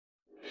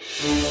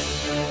Hello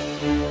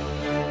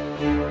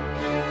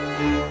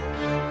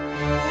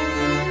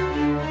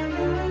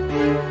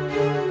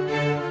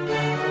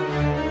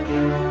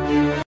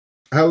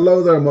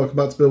there and welcome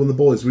back to Building the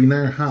Boys. We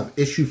now have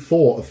issue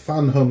 4 of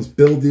Fanhome's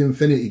Build the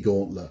Infinity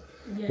Gauntlet.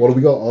 Yeah. What have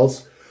we got,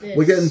 Oz? This.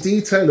 We're getting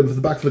detailing for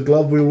the back of the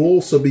glove. We will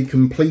also be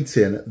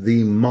completing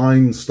the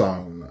Mind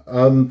Stone.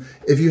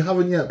 If you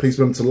haven't yet, please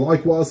remember to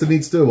like. What else do you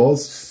need to do,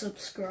 Oz?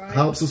 Subscribe.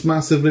 Helps us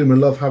massively and we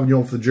love having you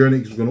on for the journey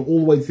because we're going to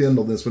all the way to the end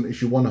on this one,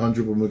 issue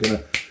 100, when we're going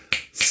to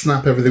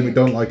snap everything we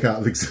don't like out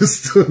of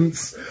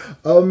existence.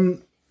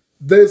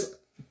 There's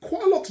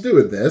quite a lot to do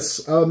with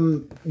this.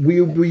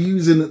 We'll be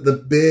using the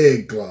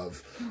big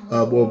glove.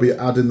 We'll be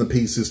adding the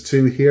pieces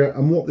to here,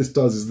 and what this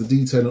does is the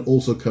detailing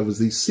also covers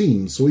these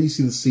seams. So when you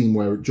see the seam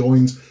where it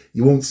joins,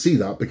 you won't see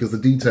that because the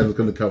detail is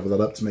going to cover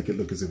that up to make it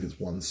look as if it's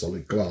one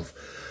solid glove.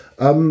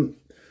 The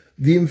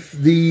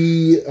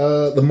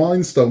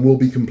Mind Stone will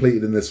be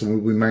completed in this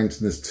one. We'll be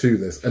mounting this to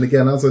this, and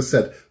again, as I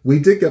said, we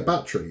did get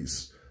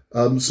batteries.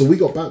 So we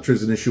got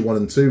batteries in issue 1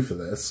 and 2 for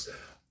this.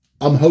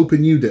 I'm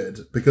hoping you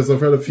did, because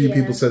I've heard a few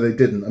people say they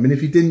didn't. I mean,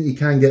 if you didn't, you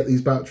can get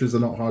these batteries. They're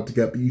not hard to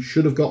get, but you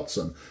should have got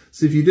some.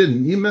 So if you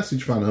didn't, you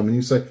message Fanhome and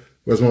you say,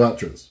 where's my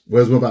batteries?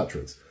 Where's my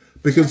batteries?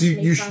 Because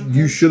you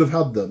should have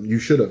had them. You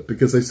should have,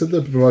 because they said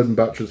they're providing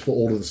batteries for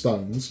all of the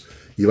stones.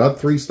 You had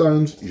 3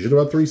 stones. You should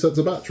have had 3 sets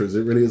of batteries.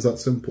 It really is that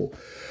simple.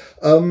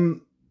 At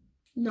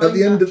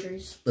the end of,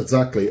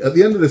 exactly. At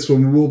the end of this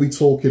one, we will be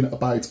talking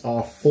about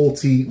our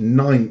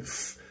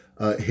 49th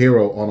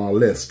hero on our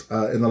list.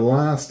 In the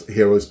last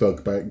hero I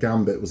spoke about,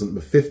 Gambit was at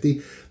number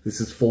 50. This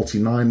is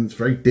 49. It's a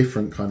very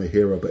different kind of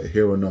hero, but a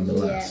hero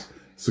nonetheless. Yeah.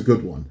 It's a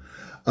good one.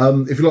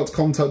 If you'd like to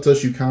contact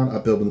us, you can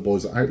at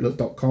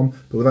buildingtheboys@outlook.com.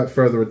 But without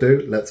further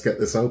ado, let's get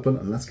this open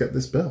and let's get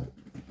this built.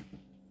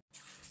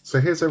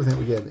 So here's everything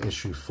we get in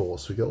issue 4.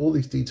 So we get all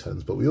these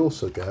details, but we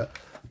also get,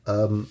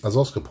 as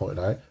Oscar pointed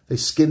out, they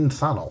skinned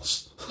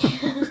Thanos.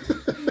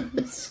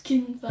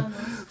 Skinned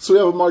Thanos. So we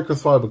have a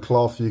microfiber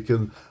cloth. You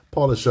can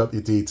polish up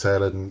your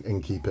detail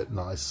and keep it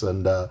nice.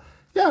 And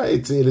yeah,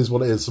 it is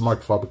what it is. It's a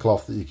microfiber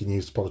cloth that you can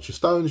use to polish your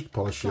stones. You can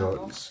polish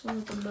Thanos, one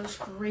of the most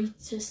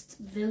greatest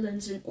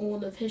villains in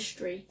all of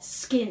history,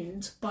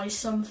 skinned by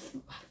some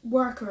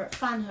worker at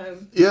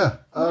Fanhome. Yeah.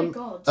 Oh my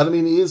God. And I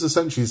mean, he's the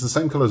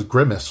same colour as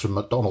Grimace from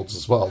McDonald's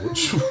as well,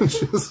 which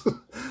is,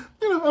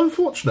 you know,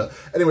 unfortunate.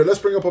 Anyway, let's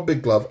bring up our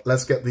big glove.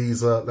 Let's get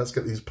these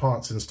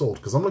parts installed,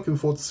 because I'm looking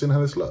forward to seeing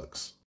how this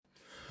looks.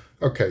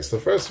 Okay, so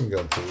the first thing we're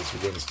going to do is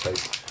we're going to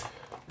take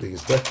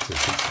these decorative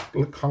sheets,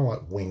 look kind of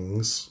like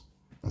wings,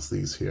 as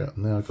these here,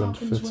 and they are going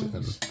to fit it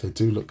in. They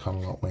do look kind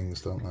of like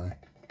wings, don't they?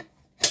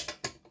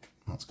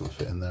 That's going to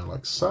fit in there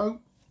like so.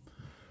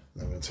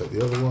 Then we're going to take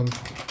the other one,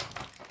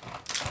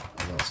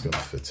 and that's going to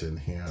fit in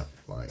here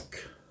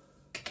like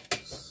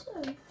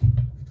so.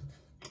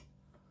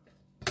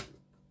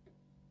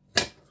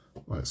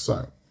 Like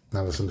so.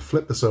 Now listen, to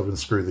flip this over and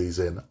screw these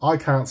in. I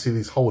can't see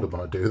these holding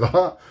when I do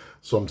that,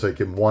 so I'm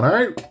taking one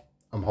out.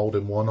 I'm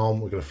holding one on,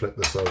 we're going to flip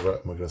this over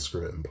and we're going to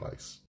screw it in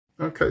place.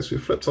 Okay, so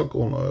we flipped our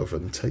gauntlet over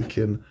and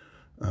taken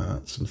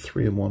some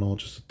 3-in-1 oil,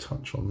 just a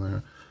touch on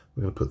there.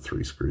 We're going to put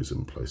 3 screws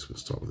in place. We'll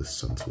start with this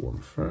centre one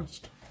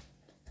first.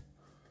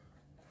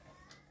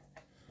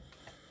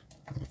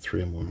 And the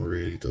 3-in-1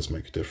 really does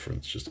make a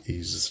difference, just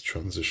eases the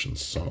transition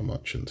so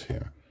much into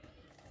here.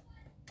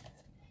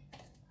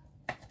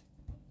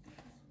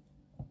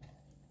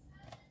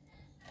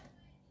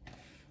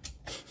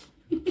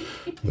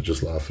 We're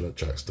just laughing at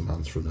Jack's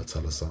demands for a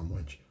Nutella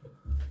sandwich.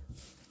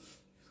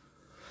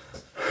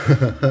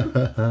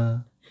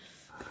 Do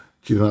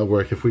you know that'll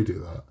work if we do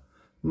that?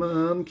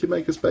 Mum, can you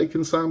make us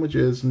bacon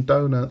sandwiches and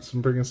donuts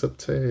and bring us up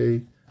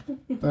tea?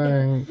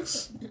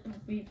 Thanks.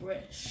 We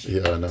wish.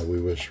 Yeah, I know,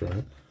 we wish,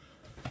 right?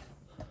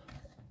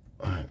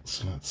 Alright,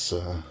 so let's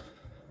get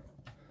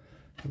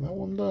that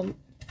one done.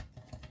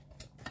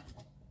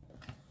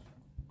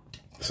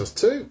 So that's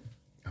 2.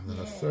 And then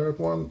a third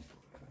one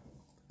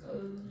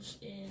goes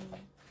in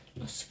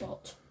a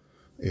spot.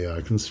 Yeah,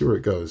 I can see where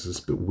it goes. It's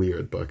a bit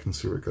weird, but I can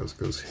see where it goes. It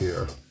goes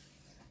here.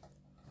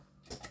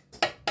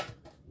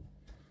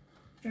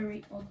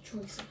 Very odd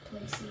choice of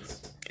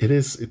places. It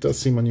is. It does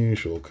seem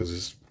unusual because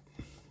it's,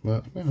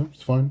 but you know,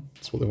 it's fine.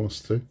 It's what they want us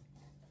to do.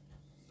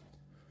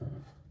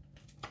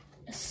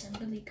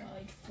 Assembly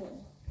guide 4.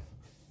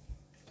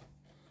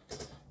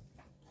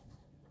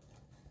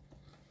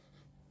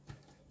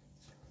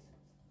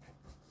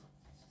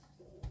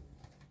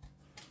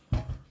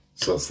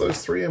 So that's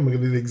those 3 and we're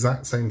going to do the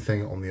exact same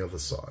thing on the other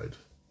side.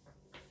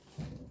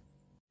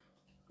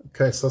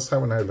 Okay, so that's how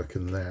we're now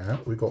looking there.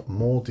 We've got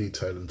more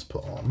detailing to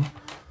put on.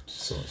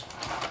 So let's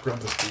grab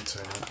this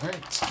detailing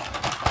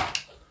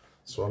out.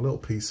 So our little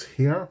piece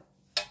here,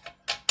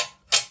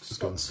 just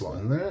go and slot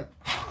in there.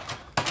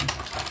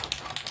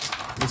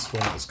 This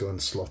one is going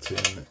to slot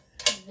in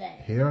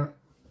there. Here.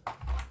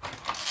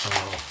 And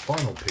our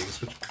final piece,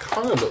 which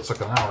kind of looks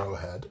like an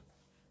arrowhead,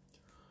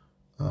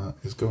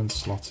 is going to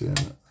slot in.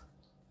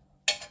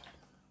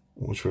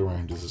 Which way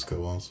around does this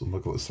go on? So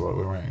look at this the right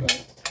way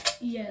around.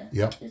 Yeah.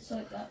 Yep. It's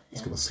like that. Yeah.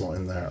 It's going to slot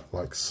in there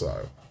like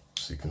so.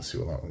 So you can see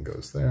where that one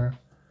goes there.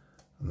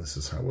 And this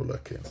is how we're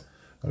looking.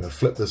 I'm going to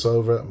flip this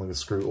over and we're going to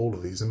screw all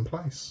of these in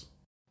place.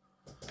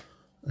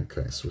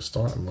 Okay, so we're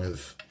starting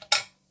with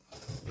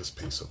this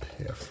piece up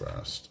here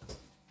first.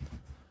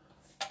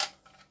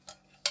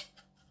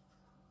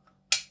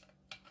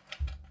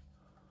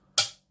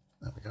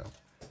 There we go.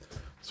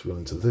 So we're going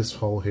into this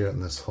hole here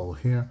and this hole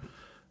here.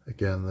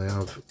 Again, they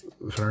have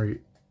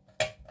very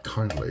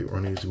kindly, we're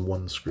only using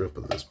one screw up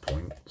at this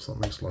point, so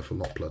that makes life a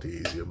lot bloody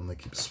easier when they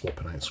keep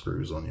swapping out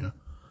screws on you.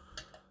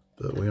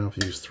 But we have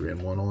used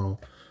 3-in-1 oil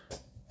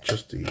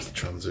just to ease the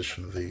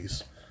transition of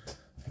these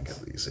and get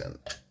these in.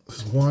 This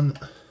is one.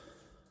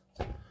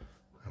 I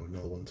have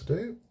another one to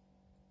do.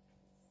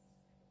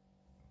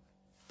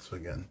 So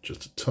again,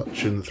 just a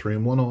touch in the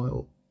 3-in-1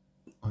 oil,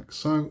 like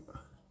so.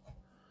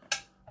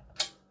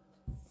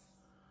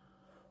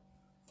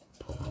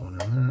 Pop that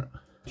one in there.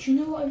 Do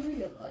you know what I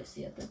realised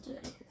the other day?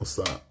 What's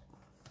that?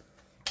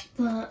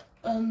 That,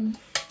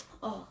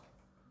 oh,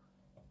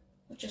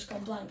 I've just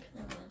gone blank,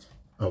 never mind.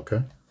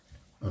 Okay,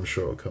 I'm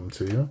sure it'll come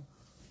to you.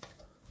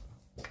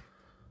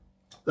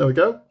 There we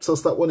go, so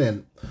that's that one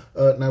in.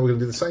 Now we're going to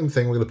do the same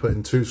thing. We're going to put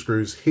in 2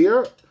 screws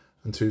here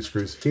and 2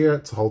 screws here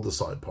to hold the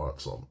side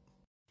parts on.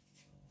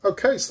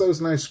 Okay, so those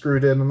are now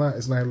screwed in and that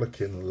is now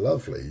looking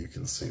lovely. You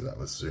can see that.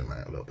 Let's zoom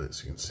out a little bit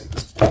so you can see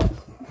this.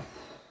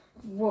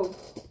 Whoa.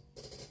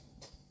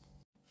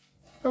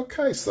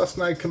 Okay, so that's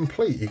now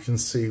complete. You can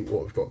see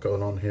what we've got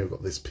going on here. We've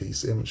got this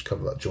piece in which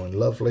covered that join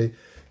lovely.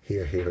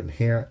 Here, here and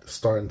here.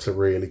 Starting to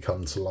really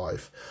come to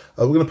life.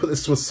 We're going to put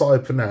this to a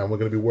side for now and we're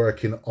going to be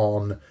working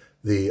on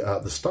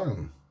the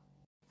stone.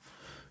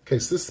 Okay,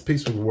 so this is the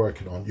piece we're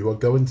working on. You are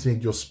going to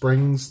need your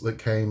springs that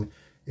came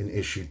in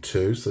issue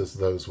 2. So there's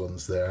those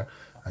ones there.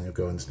 And you're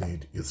going to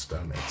need your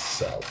stone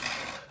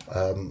itself.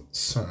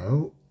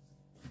 So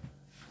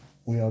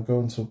we are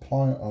going to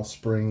apply our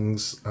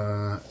springs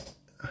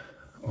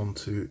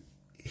onto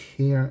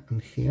here and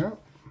here,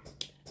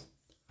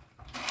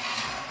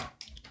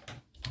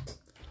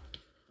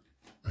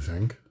 I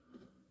think.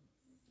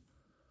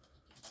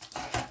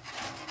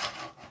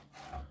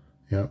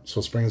 Yeah,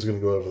 so springs are going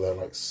to go over there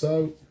like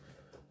so.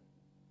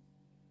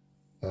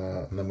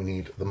 And then we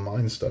need the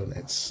Mindstone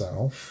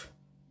itself.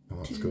 And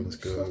that's going to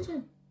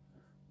go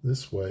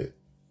this way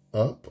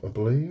up, I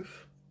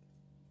believe.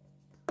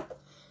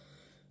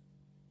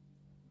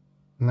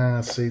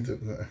 Nah, see,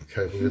 okay,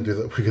 we're gonna do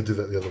that. We're gonna do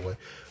that the other way.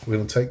 We're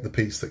gonna take the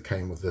piece that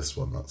came with this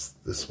one. That's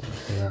this one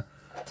here,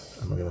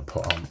 and we're gonna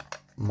put our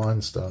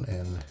Mindstone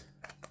in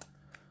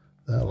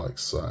there like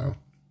so. And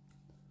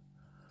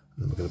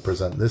then we're gonna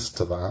present this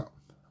to that,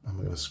 and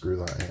we're gonna screw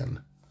that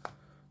in.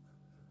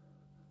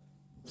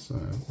 So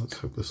let's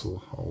hope this all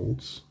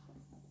holds.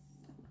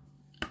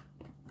 There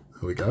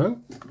we go.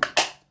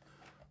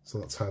 So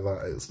that's how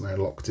that is now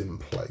locked in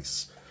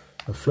place.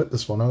 I'll flip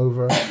this one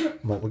over.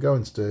 And what we're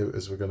going to do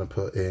is we're going to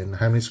put in,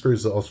 how many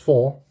screws are there?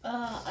 4?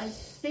 I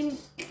think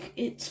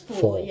it's 4.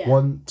 4. Yeah.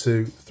 1,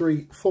 2,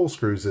 3, 4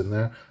 screws in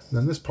there, and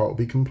then this part will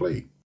be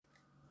complete.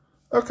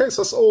 Okay,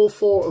 so that's all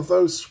 4 of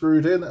those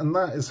screwed in, and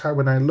that is how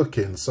we're now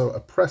looking. So a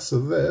press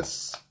of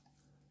this.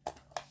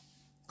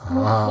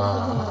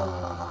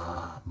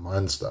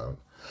 Mindstone.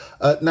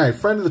 Now,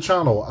 friend of the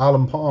channel,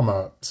 Alan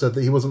Palmer, said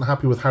that he wasn't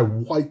happy with how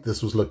white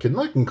this was looking.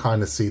 I can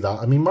kind of see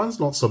that. I mean, mine's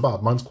not so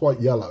bad. Mine's quite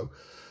yellow.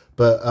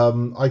 But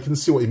I can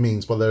see what he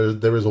means by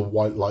there is a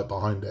white light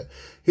behind it.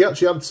 He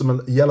actually added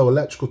some yellow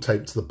electrical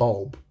tape to the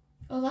bulb.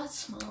 Oh,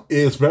 that's smart.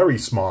 It's very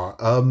smart,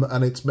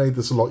 and it's made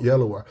this a lot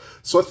yellower.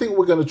 So I think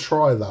we're going to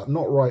try that.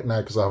 Not right now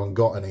because I haven't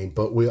got any,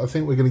 but I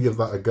think we're going to give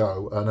that a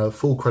go. And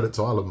full credit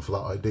to Alan for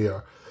that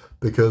idea.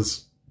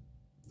 Because,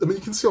 I mean,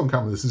 you can see on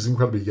camera this is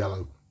incredibly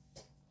yellow.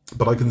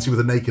 But I can see with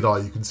the naked eye,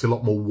 you can see a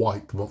lot more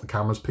white than what the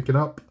camera's picking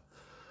up.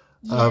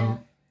 Yeah.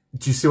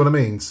 Do you see what I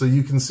mean? So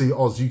you can see,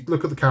 Oz, you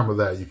look at the camera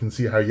there, you can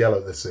see how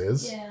yellow this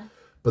is. Yeah.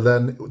 But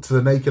then to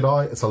the naked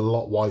eye, it's a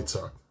lot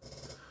whiter.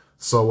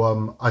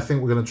 So I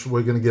think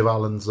we're gonna give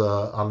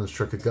Alan's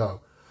trick a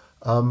go.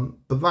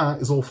 But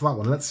that is all for that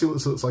one. Let's see what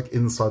this looks like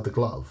inside the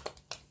glove.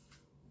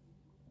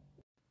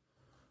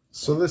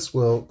 So this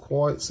will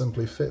quite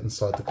simply fit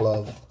inside the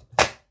glove,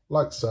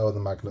 like so, and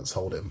the magnets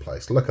hold it in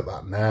place. Look at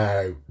that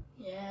now.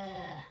 Yeah.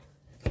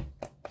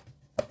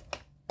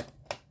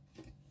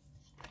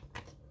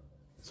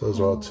 So those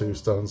are our 2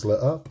 stones lit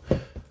up.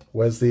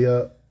 Where's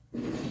the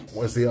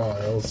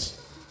aisles?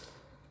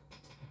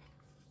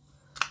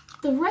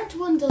 The red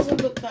one doesn't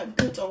look that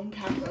good on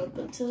camera,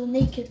 but to the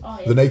naked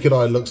eye... The naked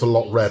eye looks a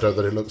lot redder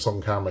than it looks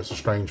on camera. It's a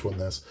strange one,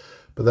 this.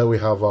 But there we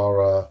have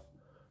our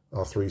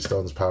 3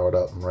 stones powered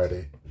up and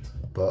ready.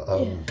 But,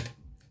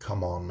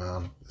 come on,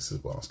 man. This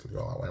is, well, it's going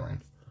to go that way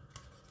around.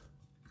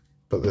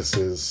 But this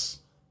is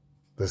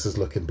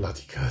looking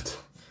bloody good.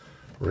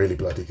 Really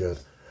bloody good.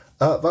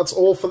 That's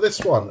all for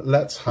this one.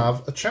 Let's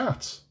have a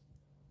chat.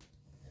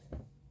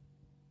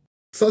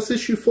 So that's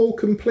issue 4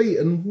 complete,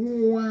 and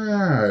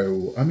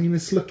wow, I mean,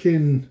 it's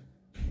looking,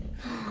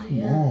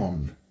 come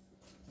on,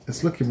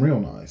 it's looking real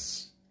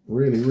nice,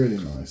 really,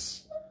 really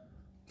nice.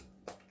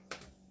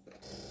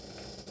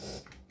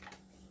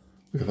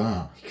 Look at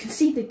that. You can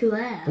see the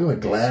glare. Look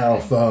at the glare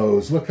off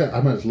those. Look at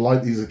how much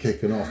light these are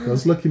kicking off.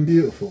 That's looking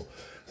beautiful.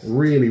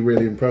 Really,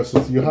 really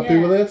impressive. You happy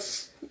with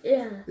this?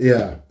 Yeah.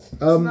 Yeah.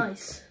 It's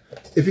nice.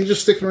 If you're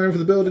just sticking around for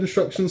the build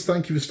instructions,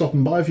 thank you for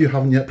stopping by. If you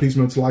haven't yet, please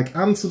remember to like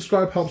and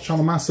subscribe. Helps the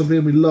channel massively,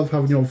 and we love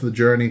having you on for the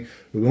journey.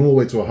 We're going all the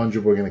way to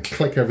 100. We're going to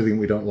click everything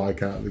we don't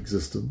like out of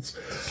existence.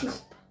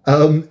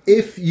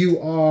 If you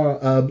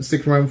are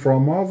sticking around for our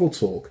Marvel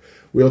talk,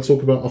 we are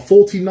talking about a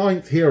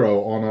 49th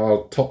hero on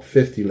our top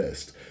 50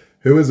 list.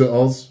 Who is it,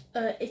 Oz?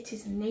 It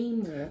is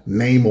Namor.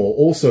 Namor,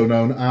 also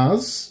known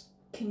as...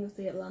 King of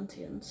the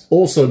Atlanteans.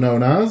 Also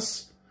known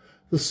as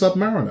the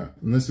Submariner,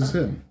 and this is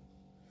him.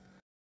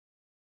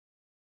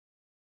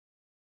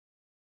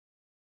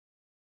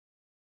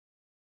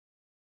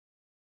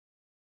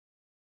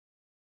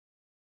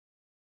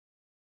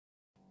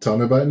 Tell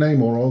me about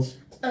Namor, Oz.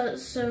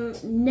 So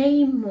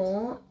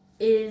Namor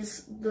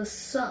is the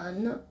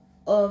son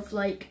of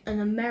like an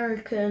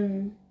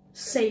American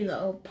sailor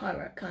or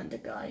pirate kind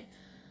of guy,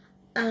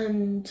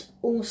 and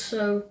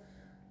also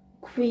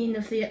Queen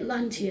of the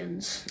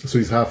Atlanteans. So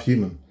he's half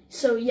human.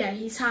 So yeah,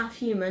 he's half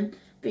human,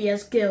 but he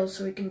has gills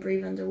so he can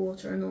breathe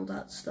underwater and all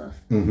that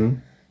stuff.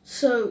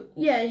 So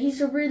yeah,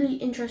 he's a really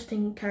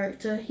interesting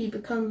character. He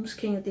becomes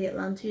King of the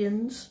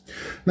Atlanteans.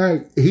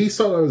 Now, he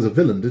started out as a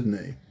villain, didn't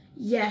he?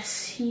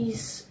 Yes,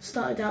 he's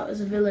started out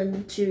as a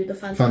villain to the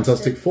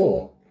Fantastic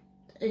Four.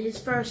 His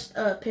first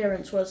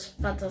appearance was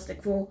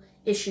Fantastic Four,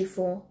 issue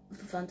 4 of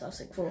the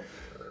Fantastic Four.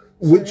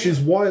 Which is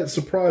why it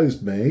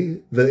surprised me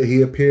that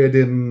he appeared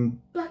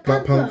in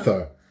Black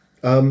Panther.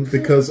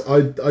 Because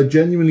I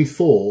genuinely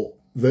thought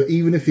that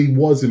even if he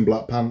was in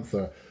Black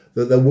Panther,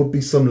 that there would be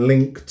some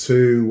link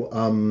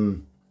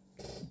to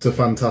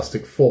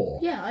Fantastic Four.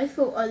 Yeah, I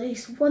thought at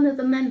least one of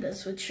the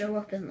members would show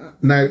up in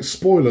that. Now,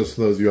 spoilers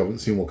for those of you who haven't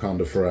seen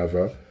Wakanda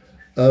Forever.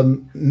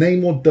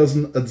 Namor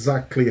doesn't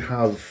exactly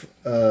have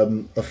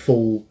a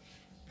full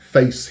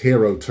face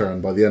hero turn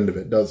by the end of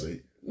it, does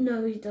he?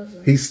 No, he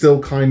doesn't. He's still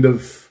kind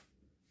of...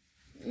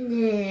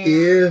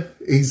 Yeah.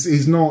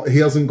 He's not... He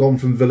hasn't gone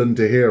from villain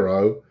to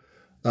hero.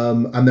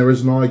 And there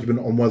is an argument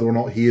on whether or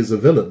not he is a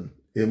villain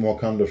in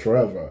Wakanda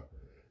Forever.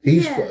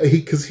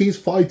 Because he's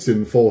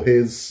fighting for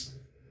his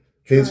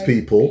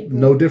people,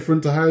 no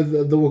different to how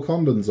the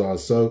Wakandans are.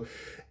 So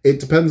it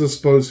depends, I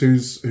suppose,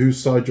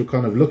 whose side you're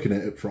kind of looking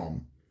at it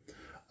from.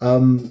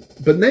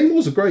 But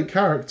Namor's a great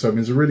character. I mean,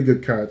 he's a really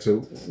good character.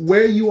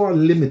 Where you are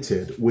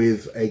limited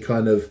with a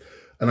kind of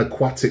an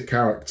aquatic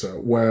character,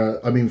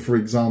 where, I mean, for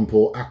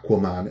example,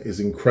 Aquaman is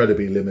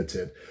incredibly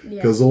limited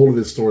because all of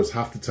his stories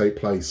have to take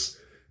place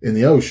in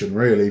the ocean,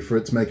 really, for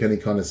it to make any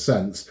kind of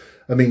sense.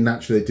 I mean,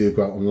 naturally they do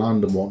go out on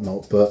land and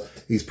whatnot, but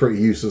he's pretty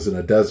useless in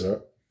a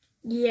desert.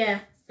 Yeah.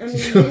 I mean,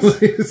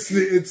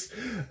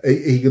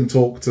 he can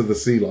talk to the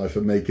sea life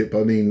and make it,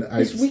 but I mean...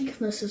 His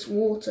weakness is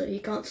water. He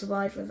can't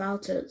survive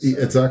without it.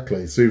 So.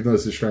 Exactly. So even though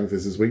his strength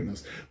is his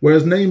weakness.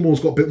 Whereas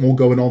Namor's got a bit more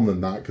going on than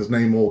that, because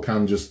Namor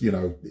can just, you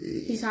know...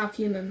 He's half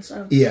human,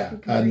 so... Yeah,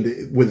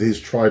 and with his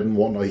trident and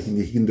whatnot,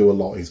 he can do a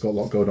lot. He's got a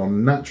lot going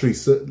on. Naturally,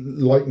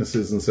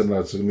 likenesses and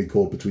similarities can be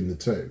called between the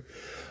two.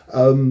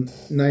 Now,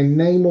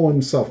 Namor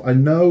himself, I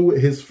know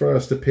his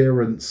first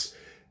appearance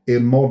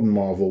in modern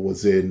Marvel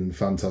was in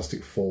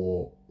Fantastic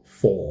Four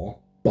 4,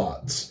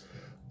 but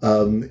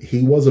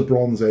he was a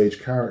Bronze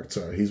Age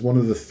character. He's one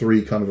of the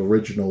 3 kind of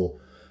original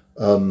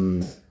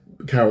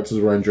characters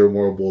around during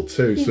World War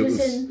II. He was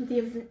in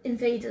the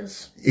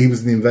Invaders. He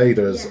was in the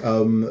Invaders,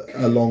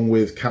 along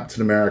with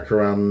Captain America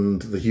and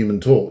the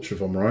Human Torch,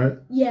 if I'm right.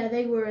 Yeah,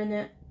 they were in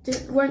it.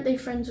 Weren't they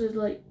friends with,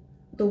 like,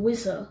 the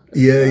Wizard?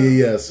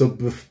 Yeah. So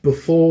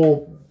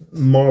before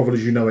Marvel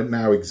as you know it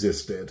now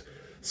existed,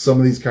 some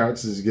of these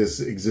characters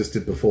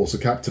existed before. So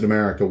Captain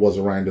America was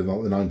around in the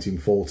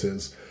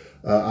 1940s,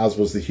 as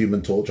was the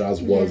Human Torch,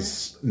 as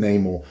was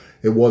Namor.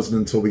 It wasn't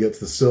until we get to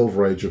the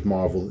Silver Age of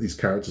Marvel that these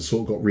characters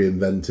sort of got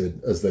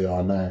reinvented as they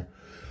are now.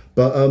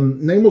 But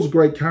Namor's a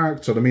great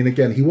character. I mean,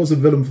 again, he was a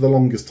villain for the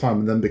longest time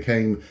and then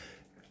became...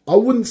 I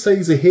wouldn't say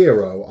he's a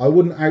hero. I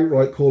wouldn't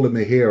outright call him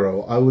a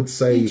hero. I would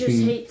say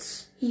he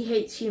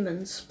hates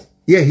humans.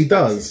 Yeah, he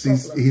does.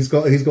 He's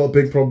got a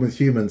big problem with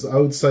humans. I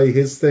would say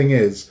his thing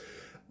is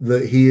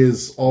that he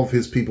is of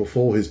his people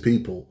for his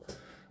people.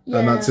 Yeah.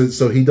 And that's it.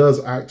 So he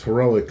does act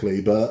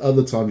heroically, but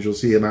other times you'll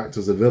see him act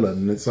as a villain.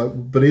 And it's like,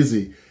 but is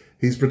he?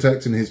 He's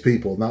protecting his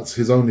people, and that's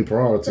his only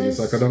priority. It's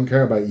like, I don't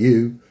care about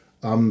you.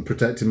 I'm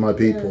protecting my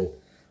people.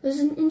 There's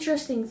an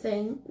interesting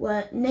thing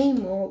where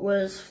Namor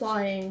was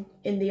flying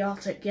in the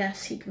Arctic.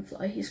 Yes, he can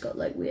fly. He's got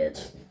like weird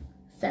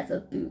feather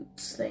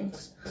boots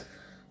things.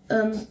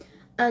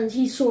 And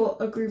he saw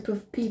a group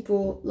of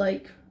people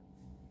like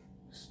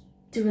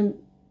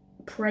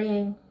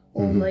praying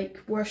or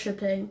like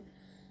worshipping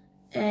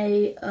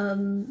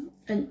an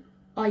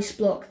ice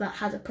block that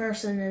had a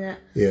person in it.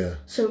 Yeah.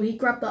 So he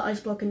grabbed that ice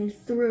block and he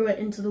threw it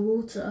into the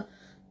water.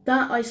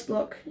 That ice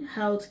block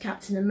held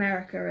Captain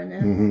America in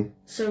it.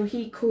 So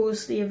he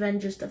caused the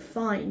Avengers to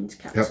find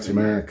Captain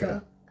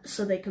America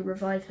so they could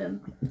revive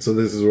him. So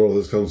this is where all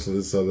this comes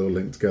from, so they'll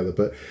link together.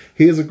 But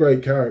he is a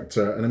great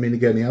character, and I mean,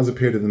 again, he has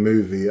appeared in the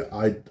movie.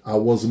 I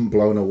wasn't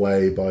blown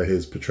away by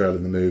his portrayal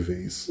in the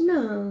movies.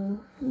 No.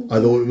 I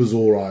thought it was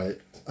all right.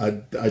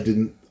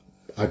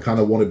 I kind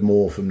of wanted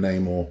more from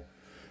Namor.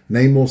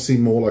 Namor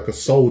seemed more like a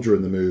soldier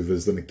in the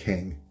movies than a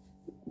king.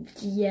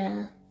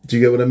 Yeah. Do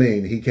you get what I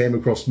mean? He came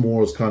across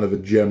more as kind of a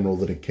general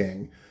than a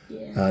king.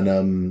 Yeah.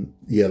 And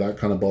yeah, that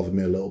kind of bothered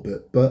me a little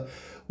bit. But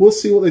we'll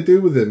see what they do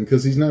with him,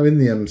 because he's now in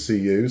the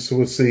MCU, so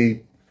we'll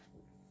see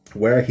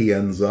where he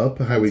ends up,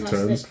 how he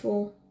turns.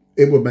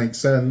 It would make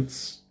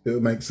sense. It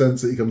would make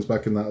sense that he comes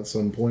back in that at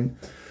some point.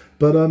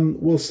 But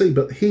we'll see.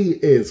 But he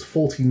is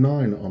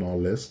 49 on our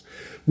list.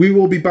 We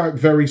will be back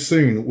very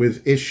soon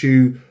with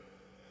issue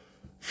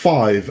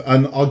 5,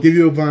 and I'll give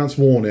you advance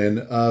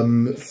warning.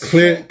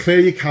 Clear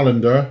your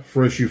calendar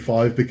for issue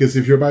 5, because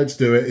if you're about to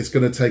do it, it's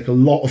going to take a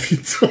lot of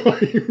your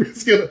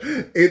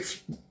time.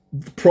 It's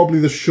probably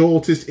the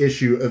shortest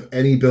issue of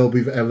any build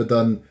we've ever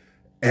done,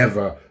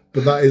 ever.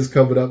 But that is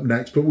covered up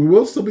next. But we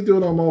will still be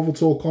doing our Marvel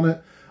talk on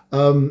it,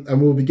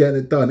 and we'll be getting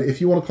it done. If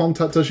you want to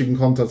contact us, you can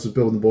contact us at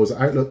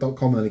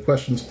buildingtheboys@outlook.com with any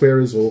questions,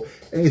 queries, or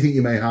anything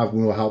you may have,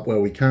 and we'll help where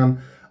we can.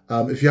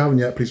 If you haven't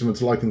yet, please remember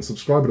to like and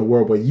subscribe. In a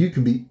world where you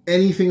can be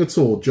anything at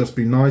all, just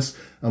be nice.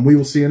 And we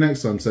will see you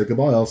next time. Say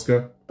goodbye,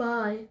 Oscar.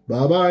 Bye.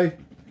 Bye-bye.